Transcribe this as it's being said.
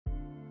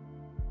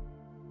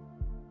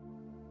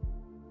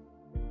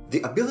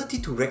The ability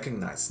to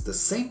recognize the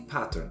same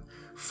pattern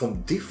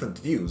from different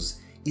views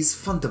is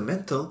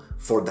fundamental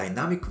for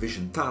dynamic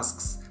vision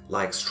tasks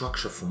like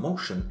structure for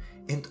motion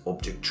and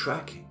object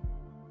tracking.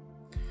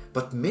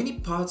 But many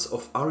parts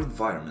of our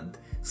environment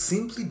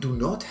simply do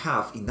not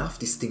have enough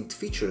distinct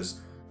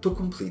features to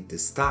complete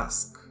this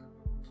task.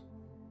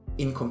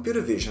 In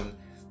computer vision,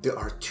 there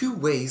are two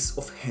ways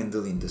of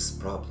handling this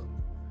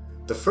problem.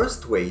 The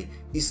first way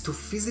is to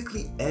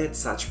physically add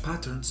such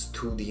patterns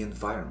to the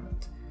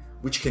environment,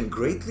 which can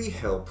greatly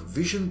help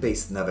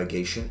vision-based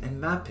navigation and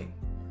mapping.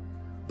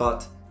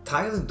 But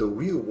tiling the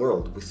real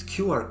world with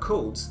QR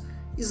codes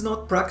is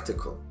not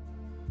practical.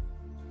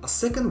 A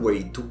second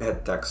way to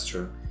add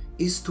texture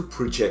is to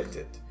project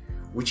it,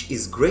 which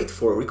is great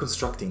for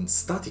reconstructing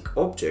static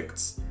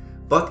objects,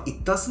 but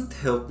it doesn't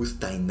help with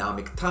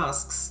dynamic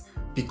tasks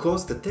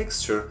because the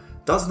texture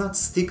does not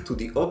stick to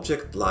the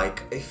object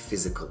like a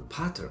physical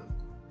pattern.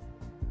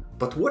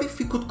 But what if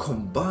we could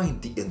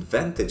combine the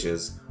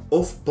advantages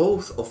of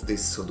both of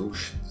these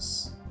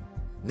solutions?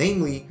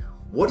 Namely,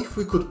 what if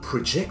we could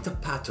project a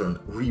pattern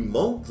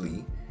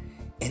remotely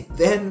and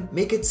then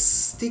make it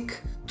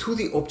stick to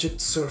the object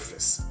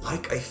surface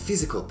like a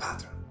physical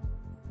pattern?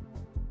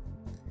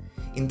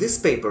 In this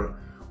paper,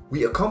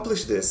 we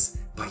accomplish this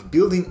by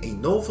building a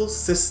novel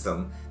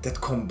system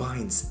that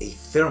combines a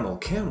thermal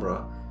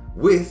camera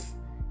with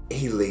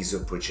a laser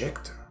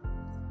projector.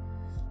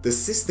 The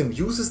system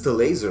uses the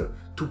laser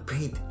to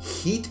paint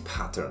heat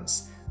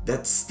patterns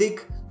that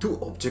stick to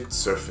object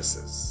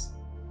surfaces.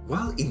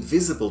 While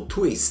invisible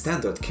to a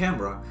standard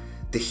camera,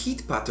 the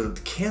heat pattern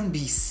can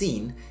be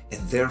seen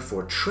and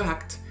therefore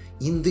tracked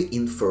in the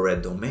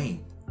infrared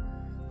domain.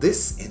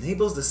 This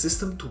enables the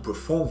system to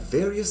perform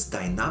various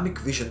dynamic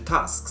vision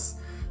tasks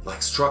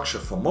like structure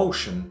for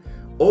motion,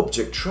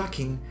 object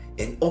tracking,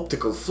 and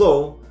optical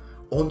flow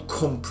on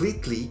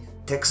completely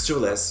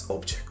textureless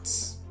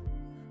objects.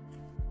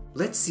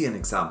 Let's see an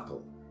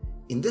example.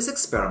 In this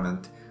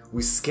experiment,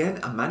 we scan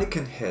a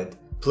mannequin head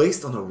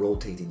placed on a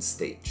rotating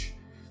stage.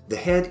 The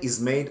head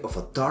is made of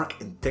a dark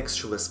and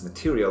textureless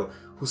material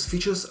whose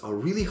features are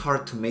really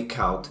hard to make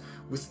out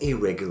with a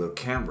regular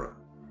camera.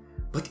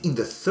 But in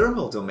the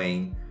thermal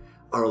domain,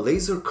 our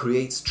laser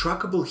creates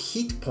trackable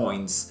heat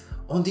points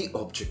on the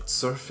object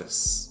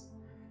surface.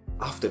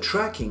 After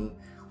tracking,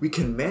 we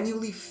can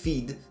manually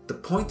feed the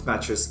point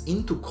matches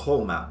into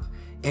CallMap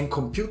and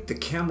compute the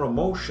camera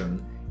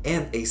motion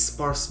and a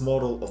sparse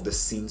model of the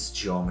scene's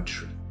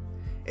geometry.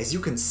 As you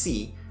can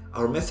see,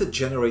 our method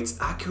generates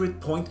accurate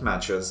point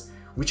matches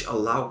which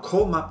allow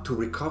CallMap to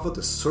recover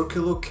the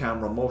circular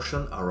camera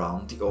motion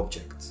around the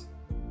object.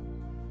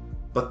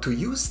 But to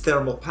use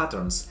thermal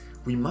patterns,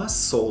 we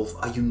must solve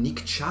a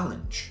unique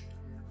challenge.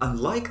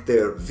 Unlike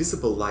their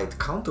visible light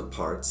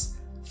counterparts,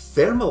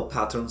 thermal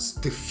patterns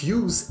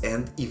diffuse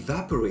and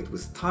evaporate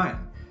with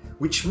time,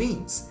 which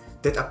means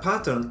that a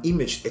pattern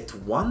imaged at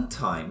one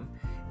time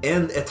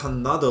and at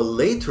another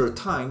later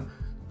time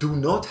do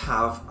not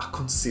have a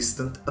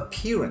consistent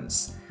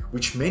appearance,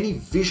 which many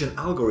vision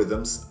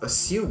algorithms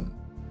assume.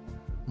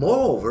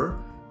 Moreover,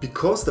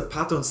 because the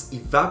patterns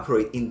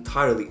evaporate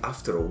entirely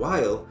after a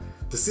while,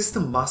 the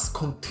system must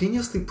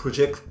continuously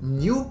project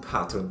new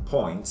pattern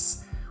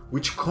points,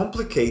 which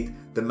complicate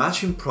the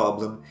matching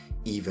problem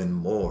even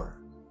more.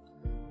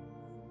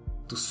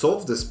 To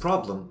solve this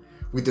problem,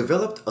 we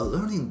developed a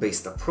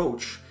learning-based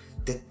approach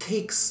that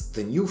takes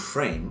the new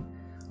frame,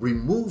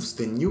 removes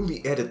the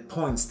newly added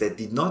points that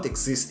did not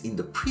exist in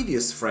the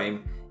previous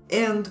frame,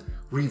 and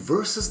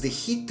reverses the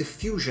heat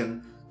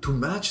diffusion to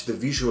match the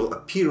visual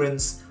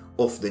appearance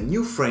of the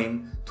new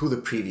frame to the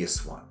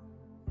previous one.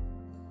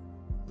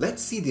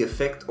 Let's see the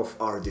effect of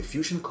our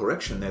diffusion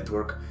correction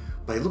network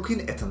by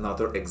looking at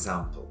another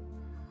example.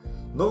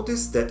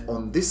 Notice that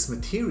on this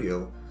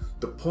material,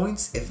 the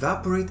points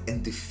evaporate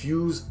and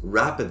diffuse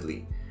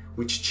rapidly,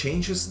 which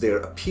changes their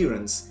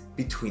appearance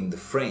between the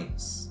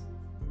frames.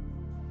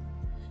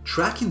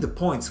 Tracking the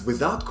points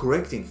without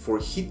correcting for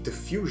heat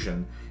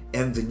diffusion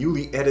and the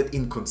newly added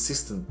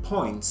inconsistent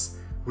points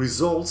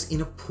results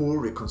in a poor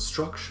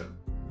reconstruction,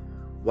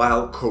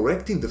 while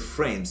correcting the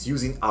frames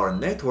using our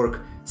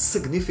network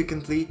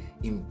significantly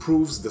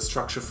improves the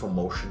structure for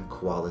motion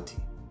quality.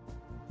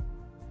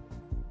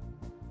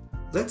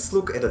 Let's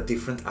look at a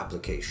different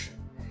application.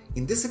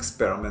 In this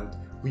experiment,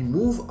 we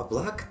move a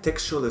black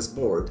textureless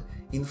board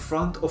in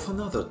front of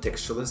another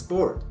textureless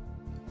board.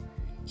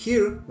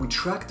 Here we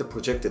track the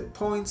projected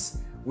points,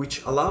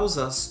 which allows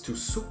us to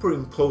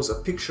superimpose a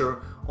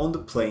picture on the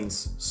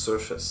plane's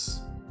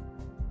surface.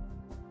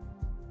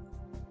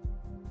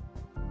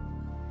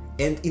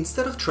 And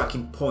instead of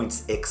tracking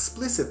points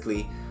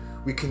explicitly,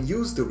 we can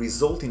use the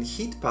resulting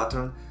heat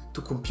pattern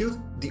to compute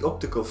the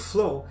optical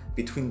flow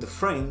between the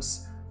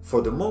frames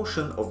for the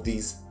motion of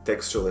these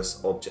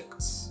textureless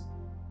objects.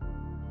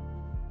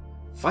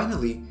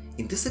 Finally,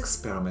 in this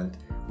experiment,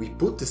 we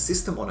put the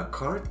system on a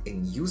cart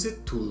and use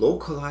it to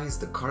localize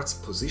the cart's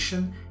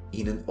position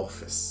in an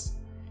office.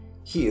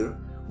 Here,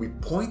 we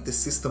point the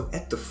system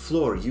at the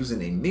floor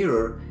using a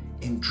mirror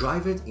and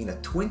drive it in a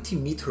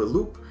 20-meter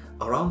loop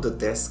around the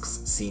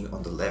desks seen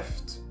on the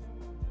left.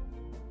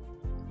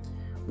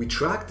 We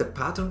track the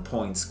pattern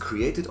points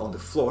created on the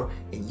floor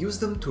and use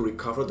them to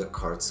recover the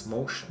cart's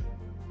motion.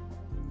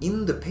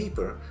 In the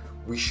paper,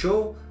 we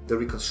show the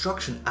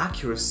reconstruction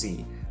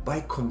accuracy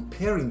by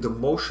comparing the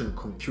motion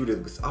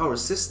computed with our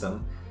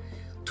system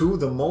to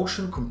the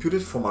motion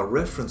computed from our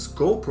reference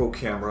GoPro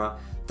camera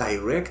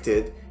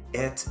directed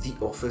at the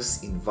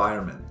office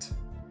environment.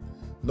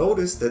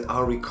 Notice that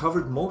our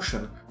recovered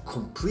motion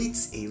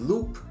completes a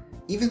loop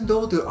even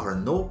though there are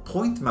no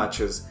point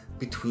matches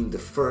between the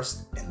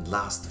first and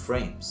last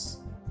frames.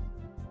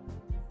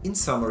 In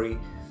summary,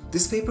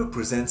 this paper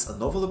presents a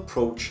novel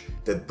approach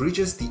that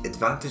bridges the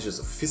advantages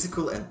of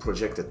physical and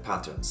projected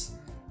patterns,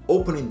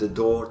 opening the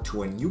door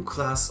to a new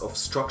class of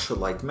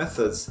structure-light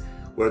methods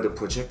where the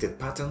projected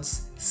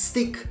patterns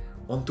stick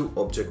onto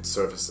object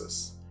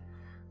surfaces.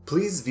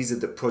 Please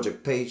visit the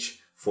project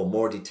page for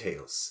more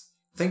details.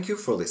 Thank you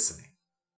for listening.